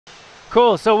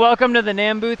Cool, so welcome to the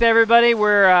NAMM booth, everybody.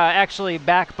 We're actually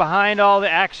back behind all the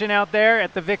action out there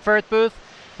at the Vic Firth booth.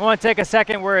 I want to take a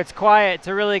second where it's quiet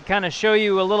to really kind of show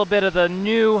you a little bit of the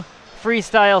new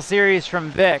Freestyle Series from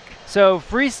Vic. So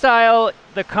Freestyle,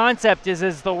 the concept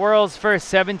is the world's first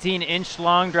 17-inch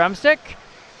long drumstick,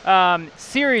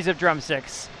 series of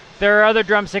drumsticks. There are other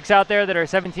drumsticks out there that are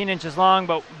 17 inches long,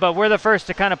 but we're the first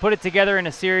to kind of put it together in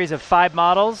a series of 5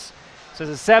 models. So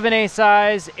it's a 7A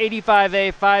size,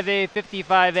 85A, 5A,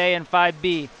 55A, and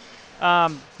 5B.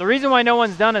 The reason why no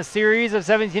one's done a series of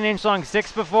 17-inch long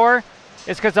sticks before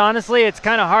is because honestly, it's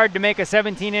kind of hard to make a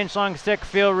 17-inch long stick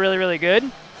feel really, really good.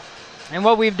 And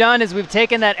what we've done is we've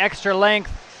taken that extra length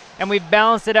and we've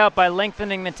balanced it out by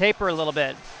lengthening the taper a little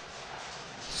bit.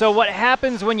 So what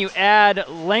happens when you add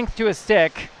length to a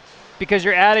stick, because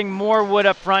you're adding more wood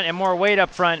up front and more weight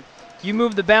up front, you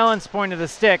move the balance point of the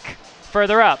stick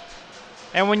further up.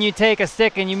 And when you take a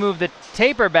stick and you move the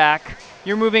taper back,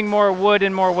 you're moving more wood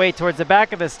and more weight towards the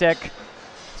back of the stick.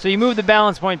 So you move the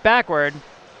balance point backward.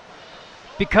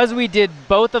 Because we did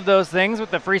both of those things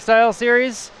with the Freestyle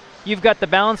Series, you've got the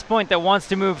balance point that wants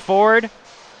to move forward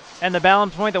and the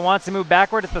balance point that wants to move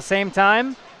backward at the same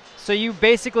time. So you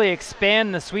basically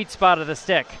expand the sweet spot of the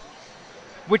stick,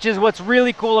 which is what's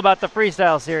really cool about the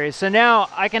Freestyle Series. So now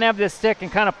I can have this stick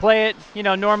and kind of play it, you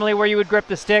know, normally where you would grip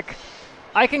the stick.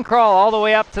 I can crawl all the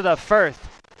way up to the Firth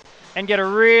and get a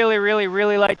really, really,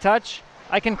 really light touch.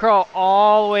 I can crawl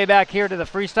all the way back here to the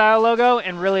Freestyle logo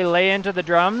and really lay into the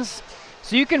drums.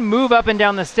 So you can move up and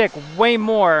down the stick way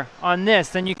more on this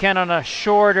than you can on a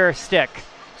shorter stick.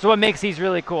 So what makes these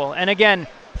really cool. And again,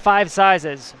 5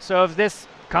 sizes. So if this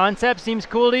concept seems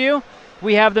cool to you,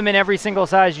 we have them in every single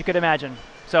size you could imagine.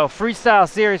 So Freestyle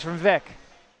Series from Vic.